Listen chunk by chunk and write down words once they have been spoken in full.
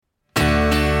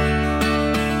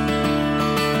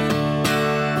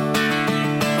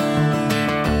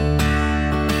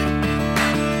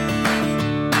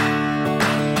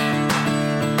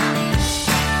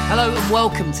Hello and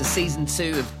welcome to Season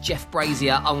 2 of Jeff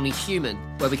Brazier Only Human,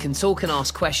 where we can talk and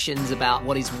ask questions about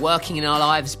what is working in our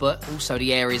lives, but also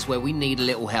the areas where we need a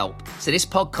little help. So this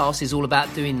podcast is all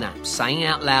about doing that, saying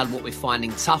out loud what we're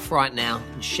finding tough right now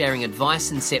and sharing advice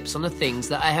and tips on the things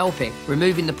that are helping,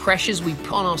 removing the pressures we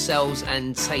put on ourselves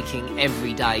and taking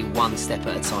every day one step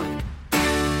at a time.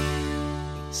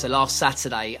 So last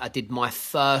Saturday, I did my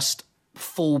first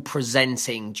full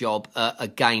presenting job at a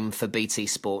game for BT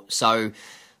Sport. So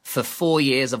for 4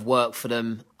 years, I've worked for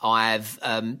them. I've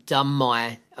done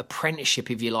my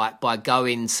apprenticeship, if you like, by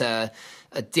going to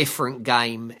a different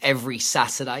game every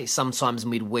Saturday, sometimes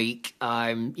midweek,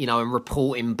 and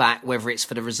reporting back, whether it's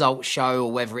for the results show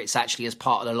or whether it's actually as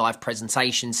part of the live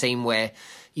presentation team where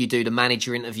you do the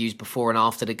manager interviews before and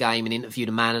after the game and interview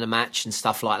the man of the match and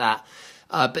stuff like that.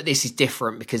 But this is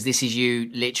different because this is you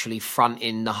literally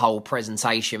fronting the whole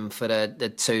presentation for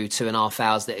the 2.5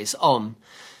 hours that it's on.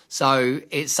 So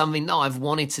it's something that I've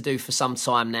wanted to do for some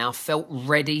time now, felt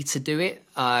ready to do it,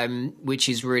 which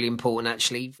is really important,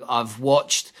 actually. I've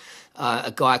watched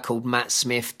a guy called Matt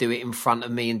Smith do it in front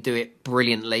of me and do it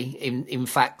brilliantly. In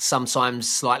fact, sometimes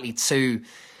slightly too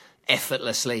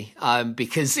effortlessly,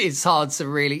 because it's hard to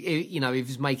really, he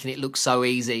was making it look so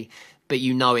easy, but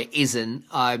it isn't.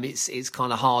 It's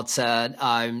kind of hard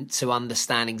to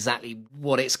understand exactly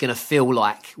what it's going to feel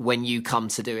like when you come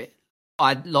to do it.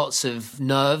 I had lots of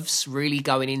nerves really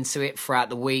going into it throughout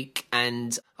the week,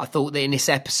 and I thought that in this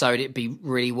episode it'd be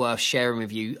really worth sharing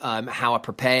with you how I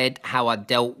prepared, how I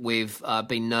dealt with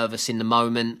being nervous in the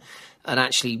moment, and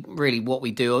actually really what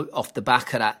we do off the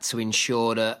back of that to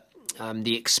ensure that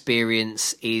the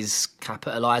experience is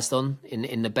capitalised on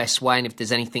in the best way, and if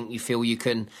there's anything you feel you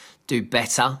can do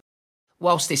better.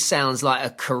 Whilst this sounds like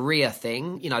a career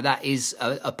thing, that is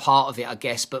a part of it, I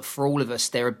guess. But for all of us,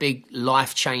 there are big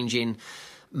life-changing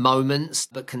moments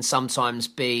that can sometimes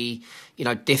be,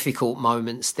 difficult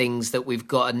moments, things that we've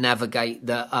got to navigate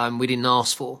that we didn't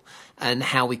ask for, and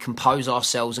how we compose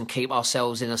ourselves and keep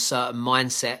ourselves in a certain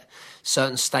mindset,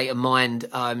 certain state of mind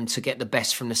to get the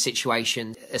best from the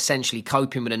situation, essentially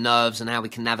coping with the nerves and how we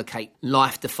can navigate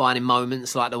life-defining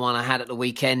moments like the one I had at the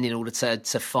weekend in order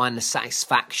to find the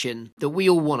satisfaction that we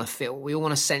all want to feel. We all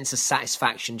want a sense of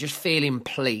satisfaction, just feeling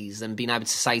pleased and being able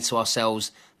to say to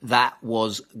ourselves, that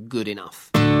was good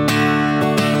enough.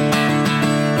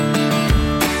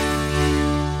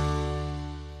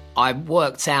 I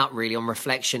worked out really on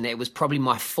reflection that it was probably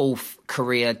my fourth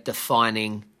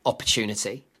career-defining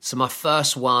opportunity. So my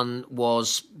first one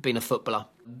was being a footballer.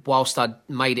 Whilst I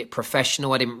made it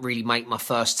professional, I didn't really make my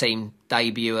first team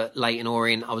debut at Leyton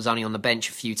Orient. I was only on the bench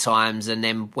a few times and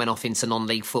then went off into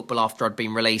non-league football after I'd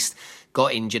been released,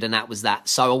 got injured, and that was that.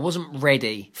 So I wasn't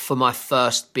ready for my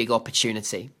first big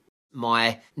opportunity.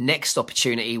 My next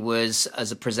opportunity was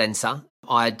as a presenter.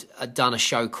 I'd done a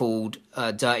show called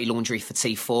Dirty Laundry for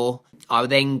T4. I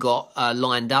then got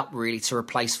lined up really to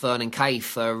replace Vernon Kay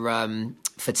for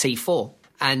T4.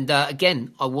 And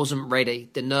again, I wasn't ready.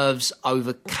 The nerves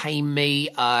overcame me.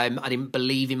 I didn't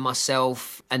believe in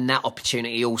myself. And that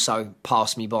opportunity also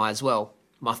passed me by as well.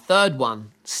 My third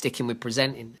one, sticking with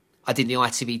presenting, I did the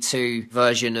ITV2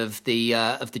 version of the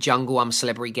Jungle, I'm a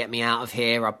Celebrity, Get Me Out of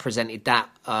Here. I presented that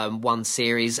one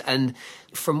series. And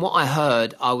from what I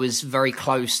heard, I was very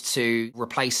close to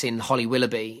replacing Holly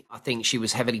Willoughby. I think she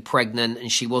was heavily pregnant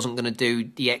and she wasn't going to do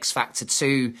the X Factor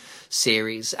 2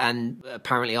 series. And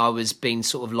apparently I was being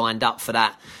sort of lined up for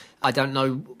that. I don't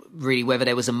know really whether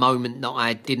there was a moment that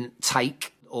I didn't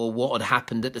take or what had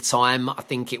happened at the time. I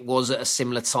think it was at a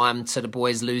similar time to the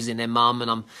boys losing their mum,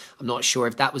 and I'm not sure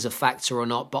if that was a factor or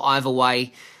not. But either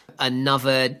way,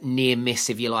 another near miss,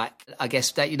 if you like. I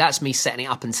guess that's me setting it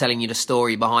up and telling you the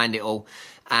story behind it all,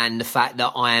 and the fact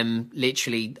that I am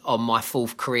literally on my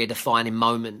fourth career-defining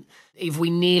moment. If we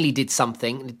nearly did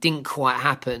something and it didn't quite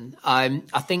happen, I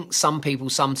think some people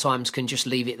sometimes can just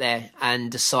leave it there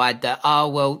and decide that,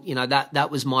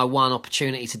 that was my one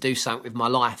opportunity to do something with my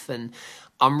life. And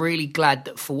I'm really glad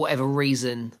that for whatever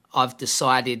reason, I've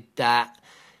decided that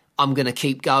I'm going to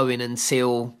keep going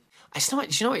until it's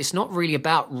not really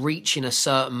about reaching a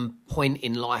certain point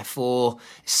in life, or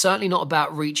it's certainly not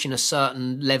about reaching a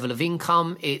certain level of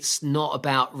income. It's not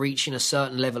about reaching a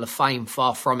certain level of fame,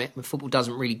 far from it. Football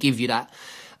doesn't really give you that.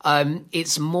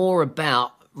 It's more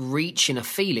about reaching a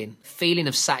feeling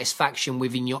of satisfaction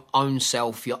within your own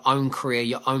self, your own career,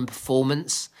 your own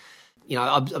performance.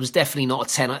 I was definitely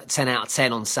not a 10 out of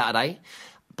 10 on Saturday,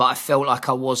 but I felt like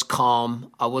I was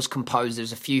calm, I was composed. There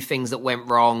was a few things that went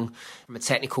wrong from a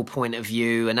technical point of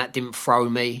view, and that didn't throw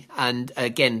me. And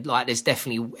again, like, there's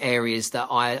definitely areas that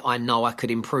I know I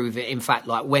could improve it. In fact,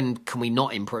 like, when can we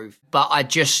not improve? But I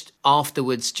just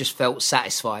afterwards just felt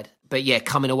satisfied. But yeah,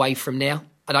 coming away from there,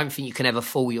 I don't think you can ever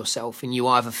fool yourself, and you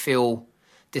either feel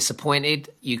disappointed,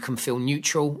 you can feel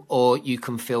neutral, or you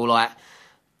can feel like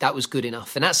that was good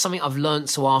enough. And that's something I've learned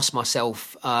to ask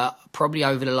myself probably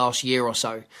over the last year or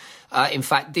so. In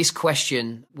fact, this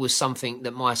question was something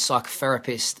that my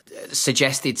psychotherapist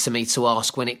suggested to me to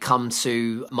ask when it comes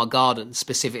to my garden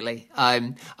specifically.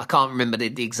 I can't remember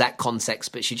the exact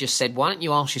context, but she just said, why don't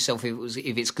you ask yourself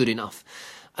if it's good enough?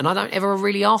 And I don't ever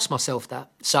really ask myself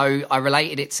that. So I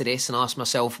related it to this and asked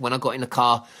myself, when I got in the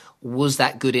car, was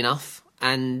that good enough?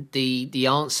 And the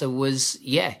answer was,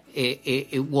 yeah,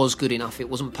 it was good enough. It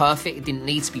wasn't perfect. It didn't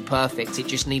need to be perfect. It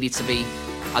just needed to be,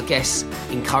 I guess,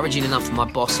 encouraging enough for my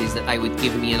bosses that they would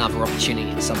give me another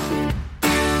opportunity at some point.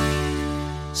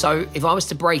 So if I was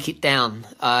to break it down,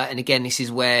 and again, this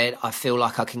is where I feel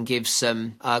like I can give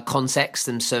some context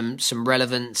and some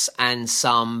relevance and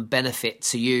some benefit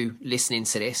to you listening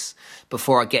to this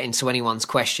before I get into anyone's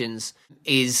questions,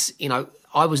 is,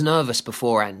 I was nervous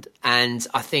beforehand. And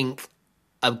I think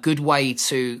a good way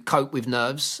to cope with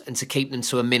nerves and to keep them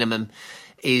to a minimum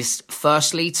is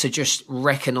firstly to just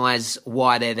recognise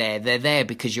why they're there. They're there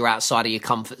because you're outside of your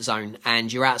comfort zone,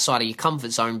 and you're outside of your comfort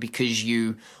zone because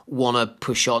you want to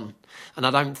push on. And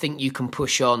I don't think you can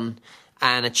push on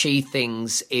and achieve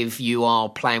things if you are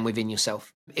playing within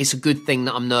yourself. It's a good thing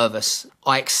that I'm nervous.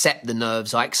 I accept the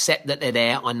nerves. I accept that they're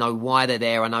there. I know why they're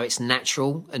there. I know it's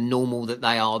natural and normal that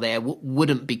they are there. What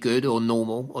wouldn't be good or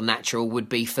normal or natural would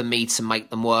be for me to make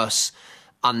them worse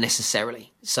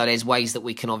unnecessarily. So there's ways that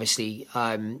we can obviously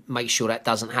make sure that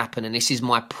doesn't happen. And this is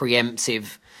my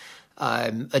preemptive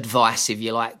advice, if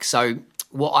you like. So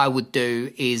what I would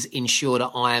do is ensure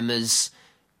that I am as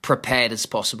prepared as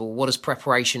possible. What does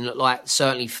preparation look like?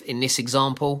 Certainly in this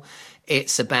example,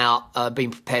 it's about being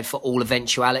prepared for all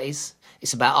eventualities.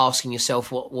 It's about asking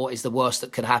yourself what is the worst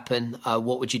that could happen?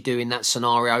 What would you do in that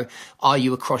scenario? Are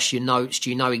you across your notes? Do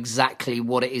you know exactly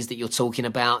what it is that you're talking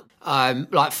about?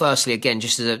 Firstly, again,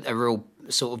 just as a real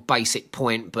sort of basic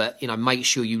point, but, make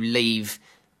sure you leave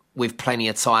with plenty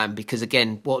of time, because,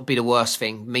 again, what would be the worst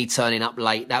thing? Me turning up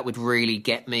late, that would really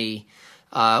get me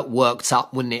worked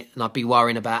up, wouldn't it? And I'd be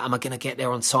worrying about, am I going to get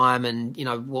there on time? And,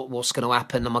 what's going to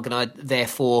happen? Am I going to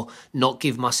therefore not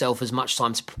give myself as much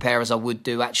time to prepare as I would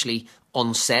do actually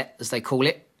on set, as they call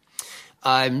it?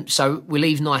 So we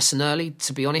leave nice and early,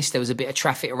 to be honest. There was a bit of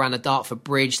traffic around the Dartford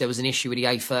Bridge. There was an issue with the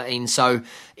A13. So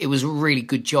it was a really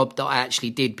good job that I actually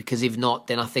did, because if not,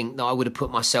 then I think that I would have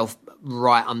put myself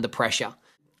right under pressure.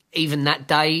 Even that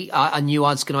day, I knew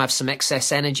I was going to have some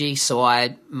excess energy, so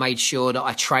I made sure that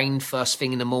I trained first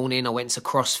thing in the morning. I went to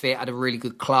CrossFit, had a really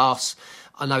good class.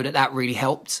 I know that really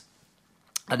helped.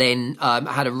 And then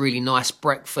I had a really nice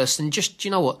breakfast, and just,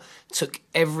 took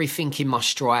everything in my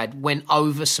stride, went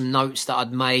over some notes that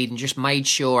I'd made and just made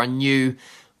sure I knew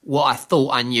what I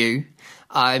thought I knew,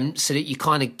 so that you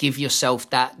kind of give yourself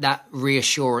that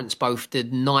reassurance both the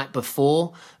night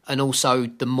before and also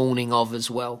the morning of as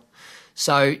well.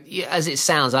 So as it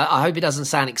sounds, I hope it doesn't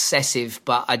sound excessive,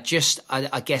 but I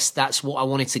guess that's what I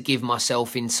wanted to give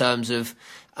myself in terms of,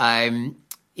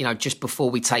 just before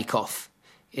we take off,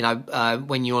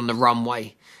 when you're on the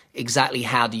runway, exactly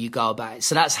how do you go about it?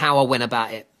 So that's how I went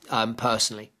about it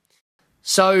personally.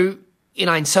 So,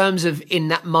 in terms of in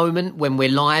that moment when we're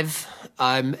live,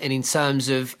 and in terms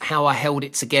of how I held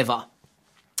it together.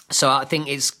 So I think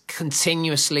it's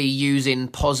continuously using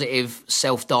positive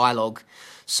self-dialogue.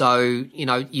 So,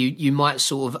 you might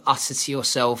sort of utter to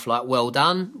yourself like, well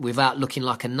done, without looking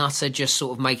like a nutter, just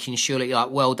sort of making sure that you're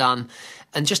like, well done,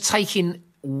 and just taking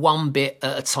one bit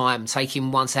at a time,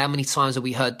 taking one. So how many times have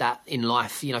we heard that in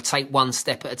life? Take one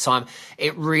step at a time.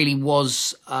 It really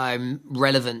was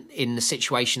relevant in the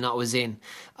situation that I was in.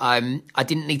 I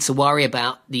didn't need to worry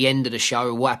about the end of the show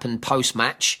or what happened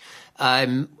post-match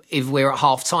if we're at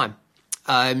half-time.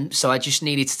 So I just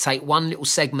needed to take one little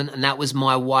segment, and that was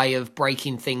my way of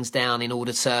breaking things down in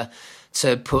order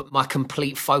to put my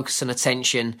complete focus and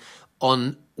attention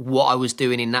on what I was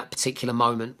doing in that particular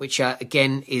moment, which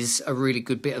again is a really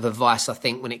good bit of advice, I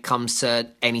think, when it comes to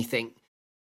anything.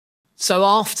 So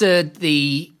after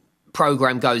the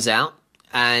program goes out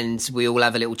and we all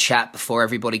have a little chat before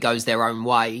everybody goes their own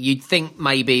way, you'd think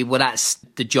maybe, well, that's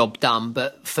the job done.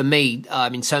 But for me,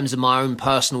 in terms of my own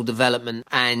personal development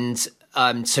and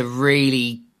to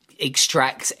really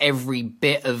extract every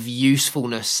bit of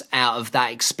usefulness out of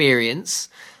that experience,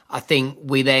 I think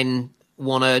we then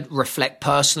want to reflect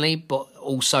personally, but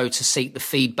also to seek the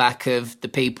feedback of the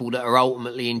people that are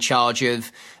ultimately in charge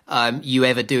of you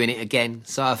ever doing it again.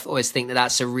 So I always think that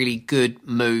that's a really good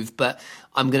move, but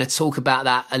I'm going to talk about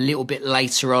that a little bit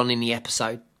later on in the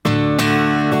episode.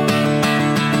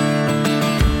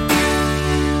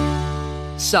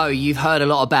 So you've heard a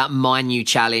lot about my new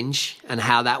challenge and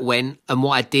how that went and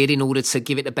what I did in order to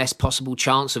give it the best possible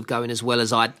chance of going as well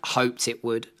as I'd hoped it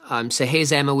would. So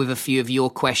here's Emma with a few of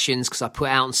your questions, because I put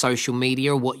out on social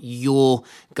media what you're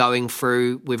going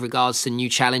through with regards to new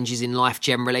challenges in life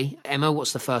generally. Emma,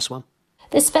 what's the first one?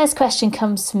 This first question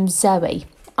comes from Zoe.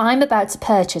 I'm about to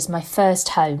purchase my first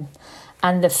home,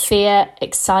 and the fear,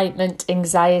 excitement,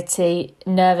 anxiety,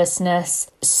 nervousness,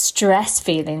 stress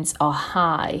feelings are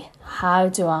high. How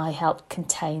do I help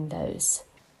contain those?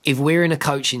 If we're in a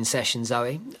coaching session,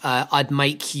 Zoe, I'd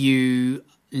make you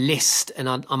list, and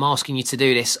I'm asking you to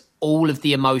do this, all of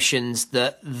the emotions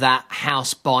that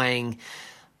house buying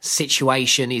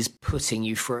situation is putting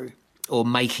you through or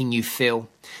making you feel.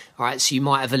 All right, so you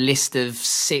might have a list of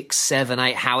 6, 7,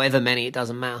 8, however many, it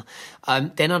doesn't matter.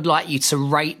 Then I'd like you to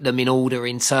rate them in order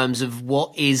in terms of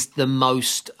what is the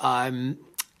most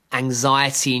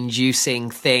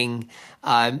anxiety-inducing thing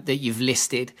that you've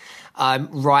listed.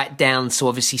 Right down to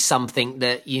obviously something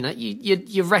that,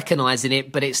 you're recognising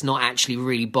it, but it's not actually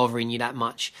really bothering you that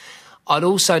much. I'd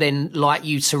also then like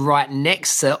you to write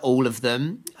next to all of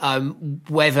them,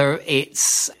 whether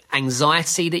it's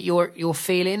anxiety that you're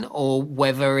feeling or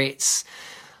whether it's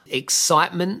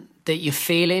excitement that you're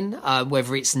feeling,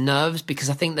 whether it's nerves, because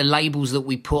I think the labels that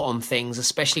we put on things,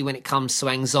 especially when it comes to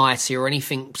anxiety or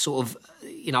anything sort of,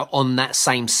 on that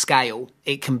same scale,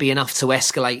 it can be enough to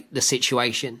escalate the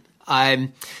situation.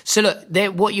 So look,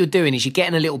 what you're doing is you're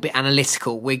getting a little bit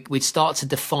analytical. We'd start to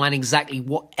define exactly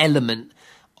what element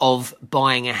of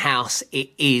buying a house it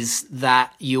is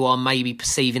that you are maybe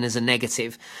perceiving as a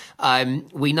negative.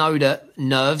 We know that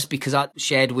nerves, because I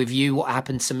shared with you what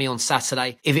happened to me on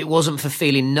Saturday. If it wasn't for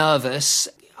feeling nervous,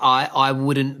 I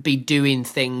wouldn't be doing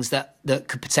things that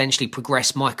could potentially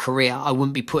progress my career. I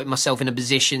wouldn't be putting myself in a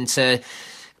position to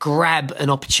grab an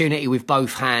opportunity with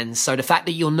both hands. So the fact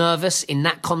that you're nervous in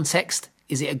that context,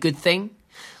 is it a good thing?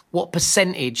 What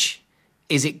percentage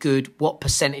is it good? What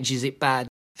percentage is it bad?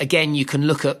 Again, you can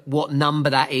look at what number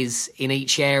that is in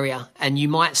each area, and you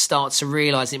might start to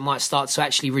realise it might start to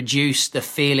actually reduce the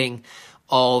feeling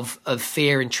of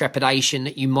fear and trepidation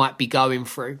that you might be going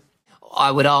through. I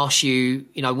would ask you,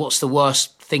 what's the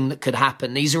worst thing that could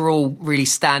happen? These are all really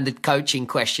standard coaching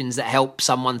questions that help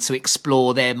someone to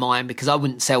explore their mind, because I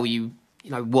wouldn't tell you,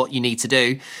 what you need to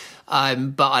do.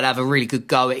 But I'd have a really good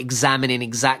go at examining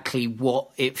exactly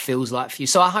what it feels like for you.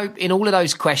 So I hope in all of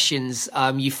those questions,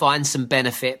 you find some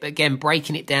benefit. But again,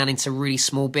 breaking it down into really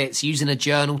small bits, using a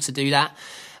journal to do that.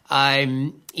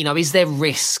 Is there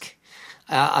risk?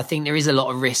 I think there is a lot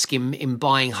of risk in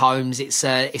buying homes.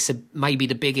 It's maybe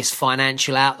the biggest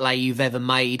financial outlay you've ever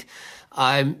made.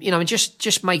 And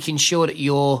just making sure that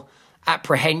your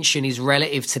apprehension is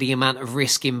relative to the amount of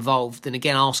risk involved. And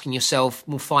again, asking yourself,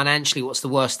 well, financially, what's the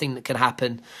worst thing that could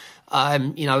happen?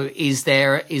 Is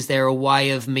there a way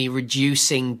of me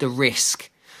reducing the risk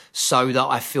so that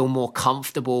I feel more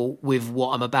comfortable with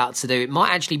what I'm about to do? It might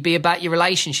actually be about your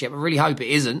relationship. I really hope it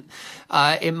isn't.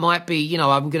 It might be,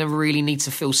 I'm going to really need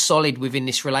to feel solid within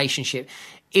this relationship.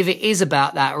 If it is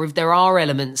about that, or if there are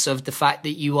elements of the fact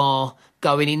that you are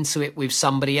going into it with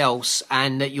somebody else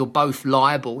and that you're both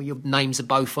liable, your names are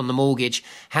both on the mortgage,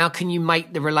 how can you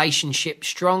make the relationship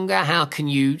stronger? How can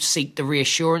you seek the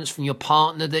reassurance from your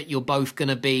partner that you're both going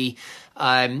to be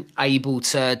able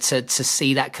to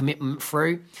see that commitment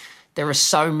through? There are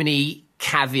so many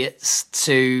caveats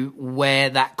to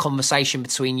where that conversation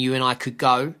between you and I could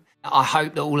go. I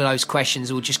hope that all of those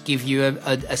questions will just give you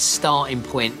a starting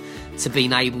point to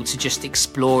being able to just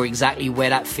explore exactly where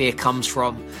that fear comes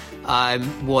from,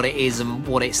 what it is and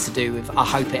what it's to do with. I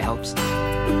hope it helps.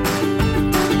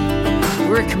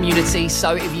 We're a community,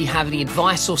 so if you have any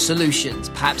advice or solutions,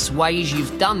 perhaps ways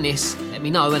you've done this, let me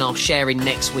know and I'll share in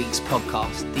next week's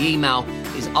podcast. The email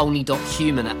is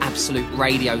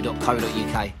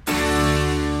only.human@absoluteradio.co.uk.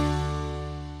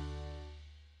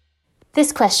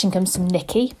 This question comes from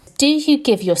Nikki. Do you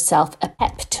give yourself a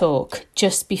pep talk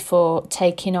just before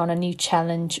taking on a new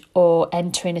challenge or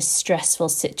entering a stressful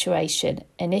situation?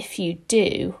 And if you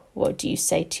do, what do you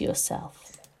say to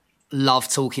yourself? Love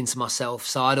talking to myself.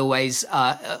 So I'd always,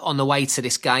 on the way to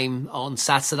this game on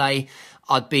Saturday,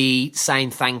 I'd be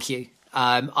saying thank you.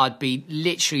 I'd be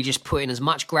literally just putting as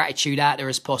much gratitude out there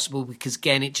as possible, because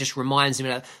again, it just reminds me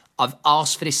that I've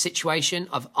asked for this situation.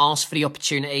 I've asked for the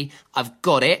opportunity. I've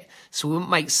got it. So it wouldn't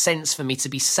make sense for me to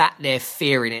be sat there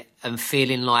fearing it and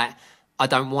feeling like I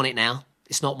don't want it now.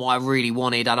 It's not what I really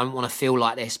wanted. I don't want to feel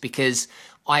like this, because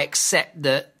I accept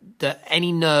that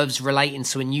any nerves relating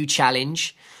to a new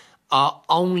challenge are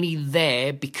only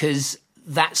there because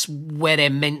that's where they're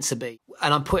meant to be.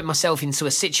 And I'm putting myself into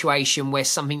a situation where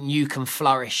something new can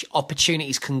flourish.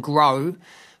 Opportunities can grow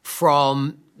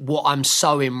from what I'm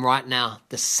sowing right now,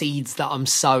 the seeds that I'm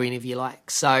sowing, if you like.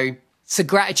 So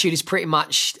gratitude is pretty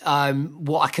much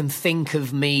what I can think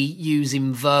of me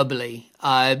using verbally.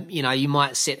 You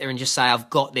might sit there and just say, I've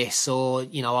got this, or,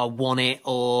 I want it,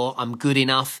 or I'm good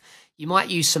enough. You might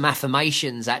use some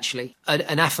affirmations, actually.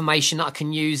 An affirmation that I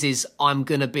can use is, I'm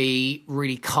going to be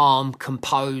really calm,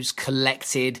 composed,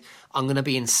 collected. I'm going to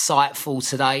be insightful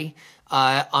today.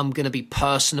 I'm going to be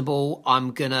personable.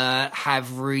 I'm going to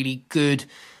have really good,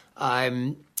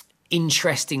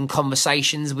 interesting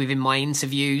conversations within my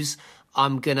interviews.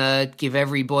 I'm going to give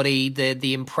everybody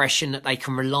the impression that they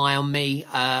can rely on me,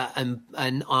 and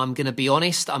I'm going to be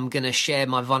honest. I'm going to share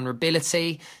my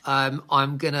vulnerability.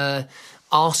 I'm going to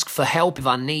ask for help if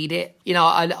I need it.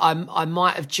 I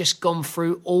might have just gone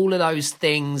through all of those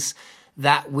things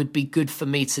that would be good for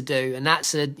me to do. And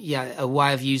that's a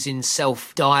way of using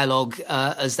self-dialogue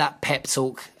as that pep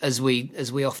talk, as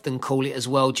we often call it as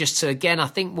well. Just to, again, I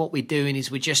think what we're doing is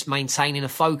we're just maintaining a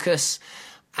focus,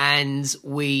 and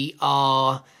we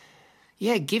are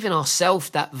giving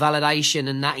ourselves that validation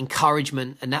and that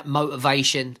encouragement and that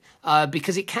motivation,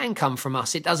 because it can come from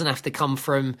us. It doesn't have to come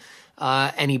from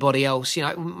anybody else. It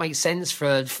wouldn't make sense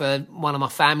for one of my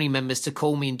family members to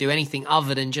call me and do anything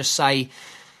other than just say,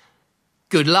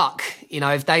 good luck.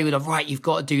 If they would have, right, you've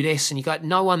got to do this, and you go,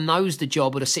 no one knows the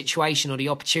job or the situation or the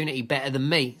opportunity better than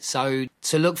me. So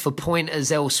to look for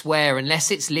pointers elsewhere, unless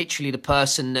it's literally the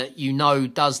person that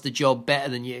does the job better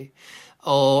than you,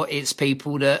 or it's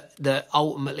people that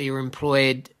ultimately are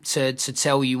employed to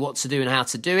tell you what to do and how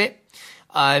to do it,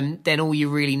 then all you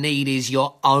really need is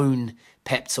your own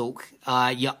pep talk,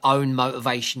 your own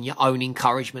motivation, your own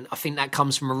encouragement. I think that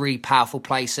comes from a really powerful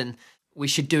place, and we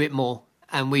should do it more.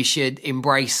 And we should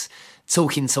embrace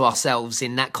talking to ourselves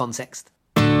in that context.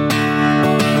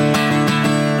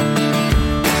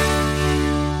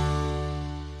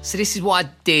 So this is what I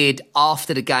did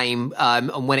after the game,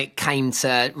 and when it came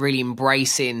to really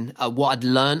embracing what I'd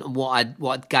learned and what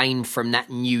I'd gained from that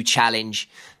new challenge.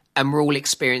 And we're all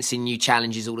experiencing new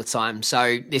challenges all the time.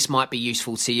 So this might be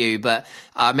useful to you. But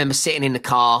I remember sitting in the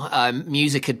car.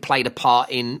 Music had played a part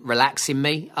in relaxing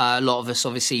me. A lot of us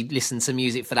obviously listen to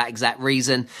music for that exact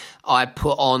reason. I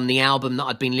put on the album that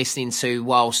I'd been listening to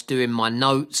whilst doing my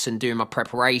notes and doing my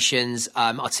preparations.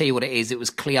 I'll tell you what it is. It was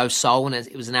Cleo Sol, and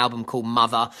it was an album called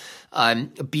Mother. A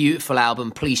beautiful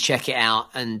album. Please check it out,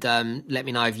 and let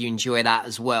me know if you enjoy that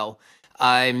as well.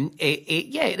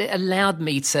 It allowed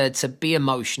me to be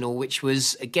emotional, which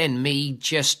was, again, me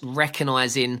just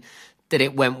recognizing that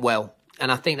it went well.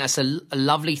 And I think that's a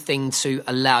lovely thing to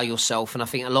allow yourself. And I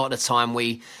think a lot of the time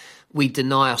we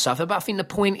deny ourselves. But I think the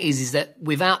point is that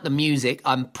without the music,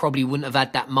 I probably wouldn't have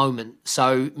had that moment.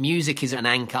 So music is an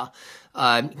anchor.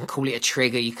 You can call it a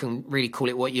trigger. You can really call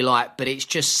it what you like, but it's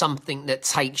just something that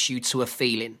takes you to a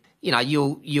feeling.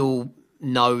 You'll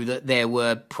know that there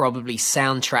were probably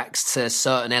soundtracks to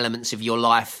certain elements of your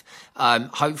life,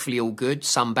 hopefully all good,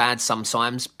 some bad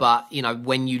sometimes, but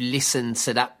when you listen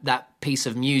to that piece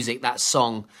of music, that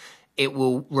song, it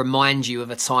will remind you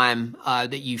of a time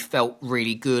that you felt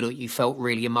really good or you felt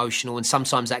really emotional, and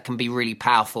sometimes that can be really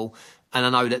powerful, and I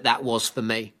know that was for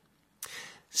me.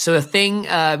 So a thing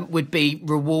would be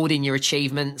rewarding your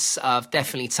achievements. I've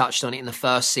definitely touched on it in the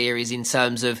first series in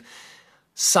terms of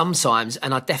sometimes,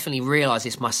 and I definitely realise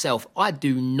this myself, I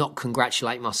do not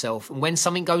congratulate myself. And when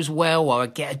something goes well, or I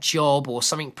get a job, or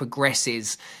something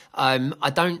progresses, I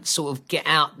don't sort of get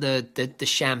out the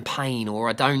champagne, or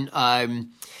I'm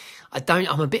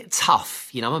a bit tough,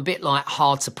 I'm a bit like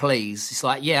hard to please. It's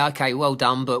like, yeah, okay, well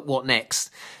done, but what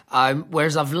next?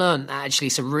 Whereas I've learned that actually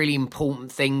it's a really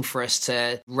important thing for us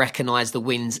to recognise the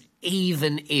wins,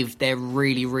 even if they're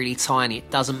really, really tiny. It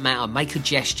doesn't matter. Make a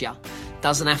gesture.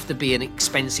 Doesn't have to be an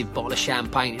expensive bottle of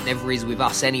champagne. It never is with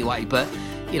us anyway. But,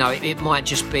 it might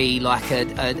just be like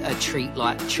a treat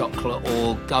like chocolate,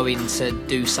 or going to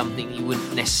do something you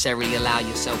wouldn't necessarily allow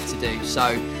yourself to do. So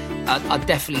I'd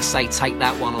definitely say take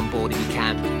that one on board if you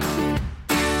can.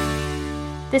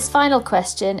 This final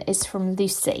question is from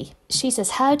Lucy. She says,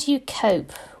 how do you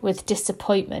cope with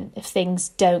disappointment if things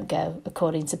don't go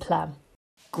according to plan?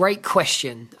 Great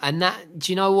question. And do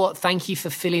you know what? Thank you for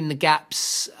filling the gap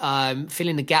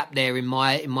there in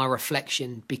my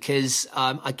reflection, because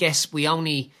I guess we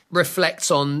only reflect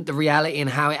on the reality and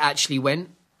how it actually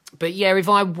went. But yeah, if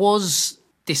I was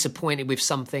disappointed with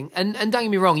something, and don't get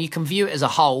me wrong, you can view it as a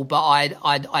whole, but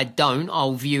I don't.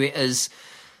 I'll view it as,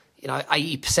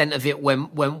 80% of it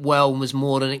went well and was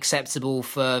more than acceptable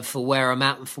for where I'm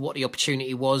at and for what the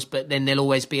opportunity was. But then there'll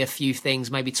always be a few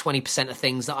things, maybe 20% of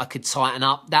things that I could tighten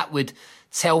up. That would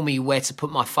tell me where to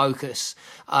put my focus.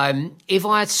 If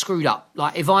I had screwed up,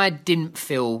 like if I didn't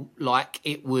feel like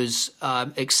it was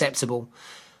acceptable,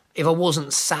 if I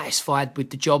wasn't satisfied with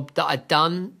the job that I'd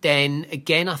done, then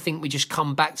again, I think we just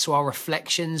come back to our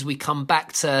reflections. We come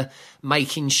back to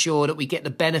making sure that we get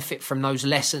the benefit from those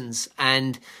lessons.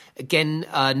 And again,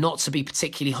 not to be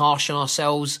particularly harsh on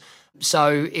ourselves.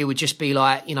 So it would just be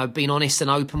like, being honest and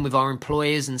open with our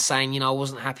employers and saying, I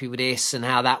wasn't happy with this and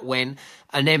how that went.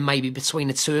 And then maybe between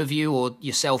the two of you or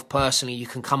yourself personally, you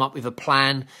can come up with a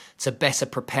plan to better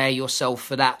prepare yourself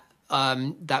for that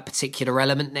particular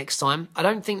element next time. I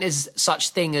don't think there's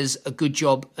such thing as a good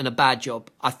job and a bad job.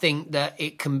 I think that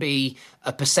it can be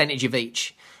a percentage of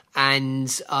each.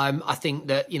 And I think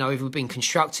that, if we've been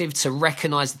constructive, to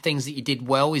recognise the things that you did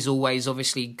well is always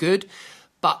obviously good.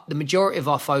 But the majority of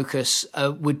our focus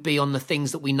would be on the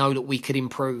things that we know that we could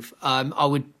improve. I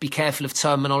would be careful of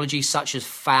terminology such as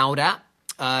failed at.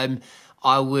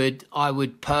 I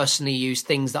would personally use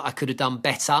things that I could have done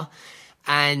better.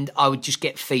 And I would just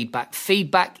get feedback.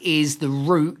 Feedback is the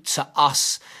route to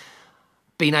us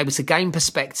being able to gain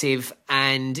perspective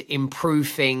and improve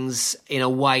things in a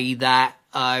way that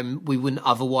we wouldn't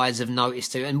otherwise have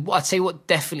noticed to. And I tell you what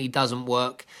definitely doesn't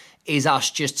work is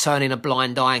us just turning a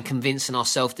blind eye and convincing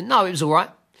ourselves that no, it was all right.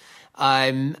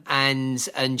 And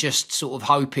just sort of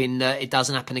hoping that it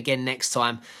doesn't happen again next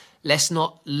time. Let's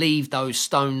not leave those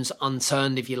stones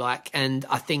unturned, if you like. And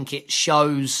I think it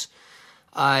shows...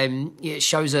 it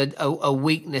shows a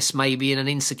weakness maybe and an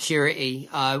insecurity,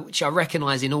 which I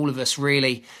recognise in all of us,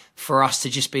 really, for us to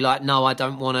just be like, no, I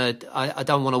don't want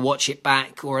to watch it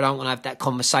back, or I don't want to have that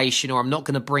conversation, or I'm not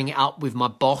going to bring it up with my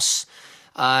boss,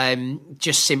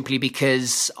 just simply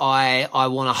because I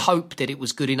want to hope that it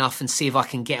was good enough and see if I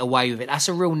can get away with it. That's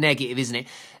a real negative, isn't it?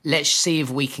 Let's see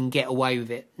if we can get away with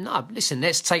it. No, listen,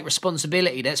 let's take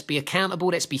responsibility. Let's be accountable.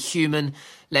 Let's be human.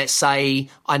 Let's say,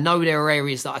 I know there are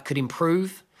areas that I could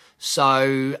improve.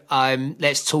 So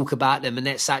let's talk about them and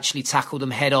let's actually tackle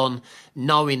them head on,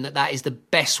 knowing that that is the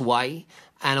best way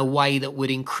and a way that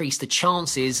would increase the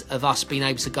chances of us being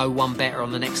able to go one better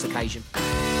on the next occasion.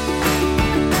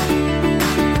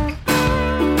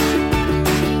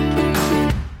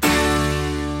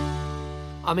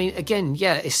 I mean, again,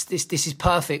 yeah, this is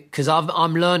perfect because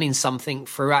I'm learning something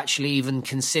through actually even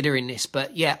considering this.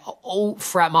 But yeah, all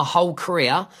throughout my whole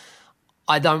career,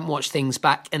 I don't watch things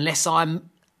back unless I'm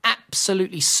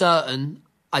absolutely certain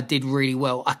I did really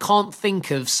well. I can't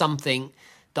think of something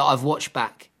that I've watched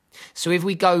back. So if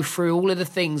we go through all of the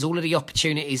things, all of the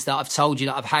opportunities that I've told you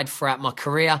that I've had throughout my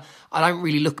career, I don't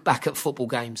really look back at football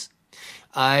games.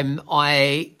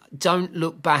 I don't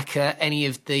look back at any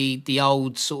of the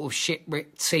old sort of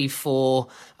shit-ripped T4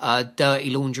 dirty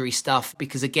laundry stuff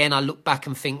because, again, I look back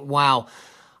and think, wow,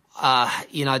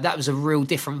 that was a real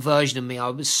different version of me. I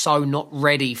was so not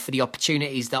ready for the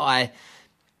opportunities that I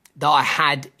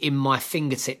had in my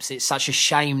fingertips. It's such a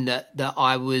shame that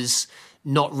I was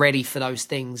not ready for those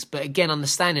things. But again,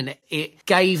 understanding it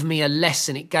gave me a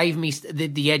lesson. It gave me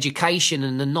the education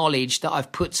and the knowledge that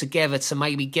I've put together to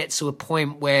maybe get to a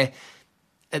point where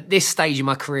at this stage in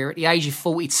my career, at the age of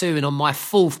 42 and on my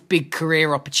fourth big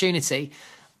career opportunity,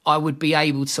 I would be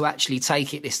able to actually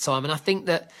take it this time. And I think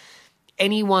that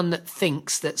anyone that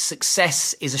thinks that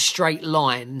success is a straight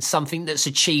line, something that's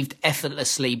achieved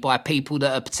effortlessly by people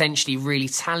that are potentially really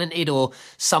talented or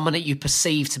someone that you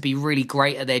perceive to be really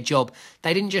great at their job,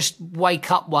 they didn't just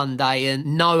wake up one day and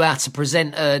know how to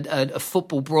present a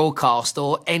football broadcast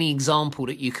or any example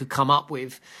that you could come up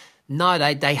with. No,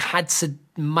 they had to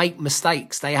make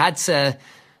mistakes. They had to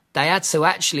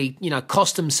actually,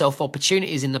 cost themselves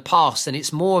opportunities in the past. And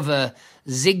it's more of a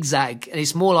zigzag and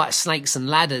it's more like snakes and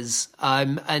ladders.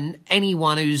 And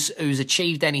anyone who's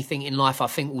achieved anything in life, I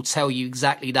think, will tell you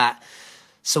exactly that.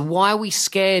 So why are we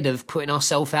scared of putting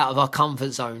ourselves out of our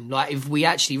comfort zone? Like, if we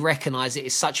actually recognise it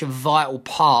is such a vital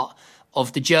part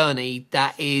of the journey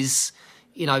that is,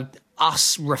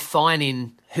 us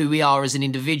refining who we are as an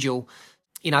individual.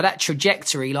 That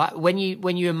trajectory, like when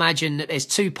you imagine that there's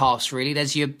two paths, really,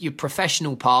 there's your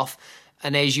professional path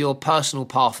and there's your personal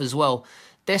path as well.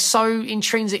 They're so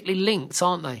intrinsically linked,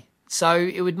 aren't they? So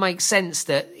it would make sense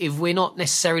that if we're not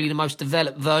necessarily the most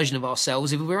developed version of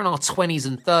ourselves, if we're in our 20s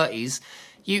and 30s,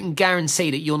 you can guarantee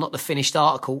that you're not the finished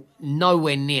article,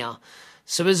 nowhere near.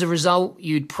 So as a result,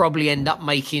 you'd probably end up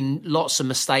making lots of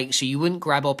mistakes, so you wouldn't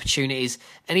grab opportunities.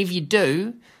 And if you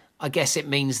do, I guess it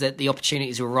means that the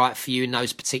opportunities were right for you in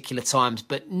those particular times,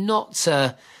 but not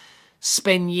to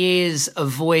spend years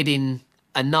avoiding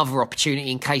another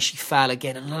opportunity in case you fail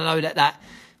again. And I know that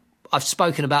I've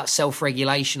spoken about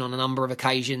self-regulation on a number of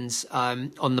occasions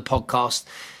on the podcast.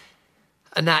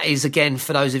 And that is, again,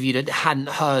 for those of you that hadn't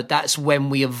heard, that's when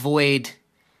we avoid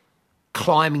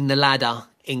climbing the ladder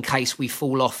in case we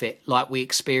fall off it like we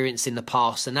experienced in the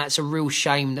past. And that's a real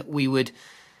shame that we would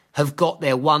have got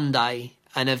there one day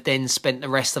and have then spent the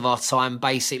rest of our time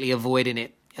basically avoiding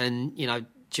it and,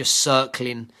 just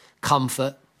circling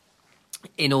comfort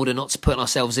in order not to put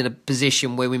ourselves in a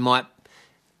position where we might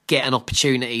get an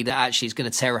opportunity that actually is going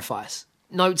to terrify us.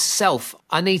 Note to self,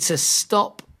 I need to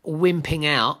stop wimping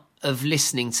out of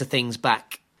listening to things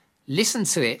back. Listen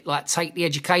to it, take the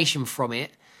education from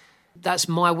it. That's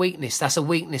my weakness. That's a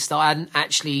weakness that I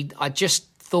just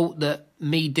thought that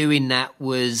me doing that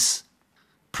was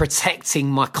protecting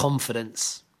my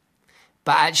confidence.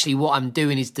 But actually what I'm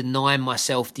doing is denying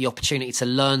myself the opportunity to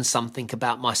learn something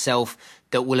about myself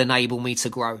that will enable me to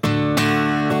grow.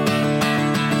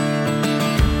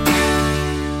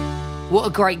 What a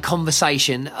great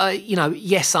conversation.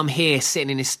 Yes, I'm here sitting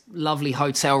in this lovely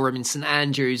hotel room in St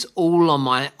Andrews all on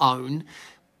my own,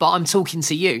 but I'm talking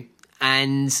to you.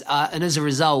 And as a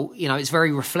result, it's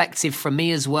very reflective for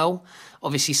me as well.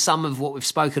 Obviously, some of what we've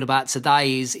spoken about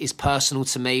today is personal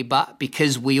to me, but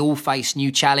because we all face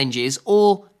new challenges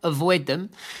or avoid them,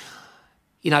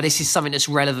 this is something that's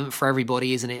relevant for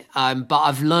everybody, isn't it? But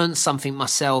I've learned something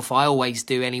myself. I always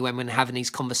do anyway when having these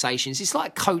conversations. It's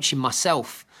like coaching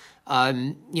myself,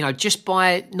 just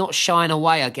by not shying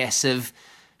away, I guess, of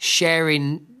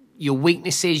sharing your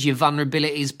weaknesses, your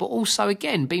vulnerabilities, but also,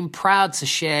 again, being proud to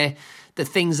share the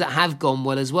things that have gone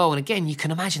well as well. And again, you can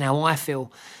imagine how I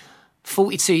feel.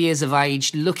 42 years of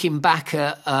age, looking back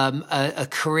at a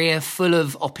career full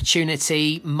of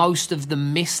opportunity, most of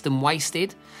them missed and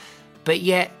wasted. But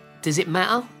yet, does it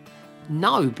matter?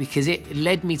 No, because it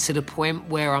led me to the point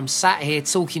where I'm sat here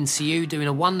talking to you, doing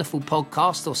a wonderful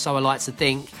podcast, or so I like to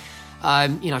think,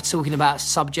 talking about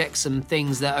subjects and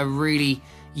things that are really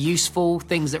useful,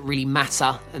 things that really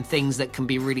matter, and things that can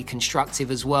be really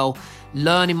constructive as well.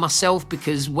 Learning myself,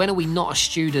 because when are we not a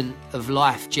student of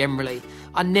life generally?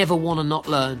 I never want to not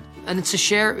learn. And to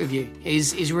share it with you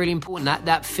is really important.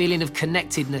 That feeling of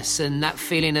connectedness and that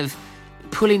feeling of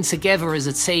pulling together as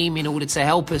a team in order to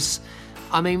help us.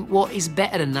 I mean, what is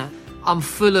better than that? I'm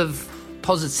full of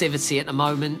positivity at the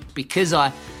moment because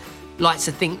I like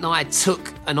to think that I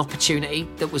took an opportunity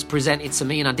that was presented to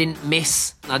me and I didn't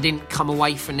miss. I didn't come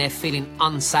away from there feeling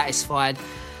unsatisfied.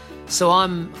 So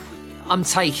I'm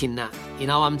taking that.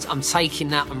 I'm taking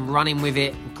that, I'm running with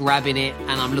it, grabbing it,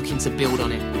 and I'm looking to build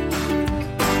on it.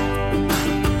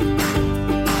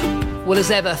 Well, as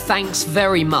ever, thanks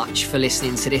very much for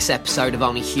listening to this episode of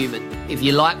Only Human. If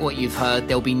you like what you've heard,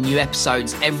 there'll be new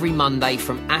episodes every Monday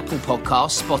from Apple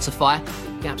Podcasts, Spotify,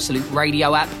 the Absolute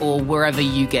Radio app, or wherever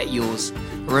you get yours.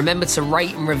 Remember to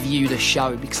rate and review the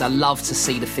show because I love to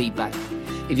see the feedback.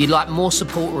 If you'd like more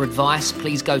support or advice,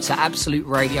 please go to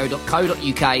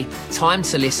absoluteradio.co.uk, time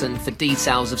to listen, for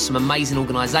details of some amazing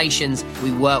organisations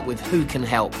we work with who can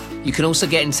help. You can also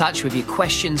get in touch with your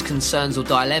questions, concerns or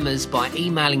dilemmas by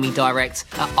emailing me direct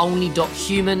at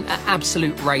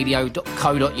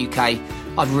only.human@absoluteradio.co.uk.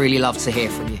 I'd really love to hear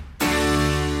from you.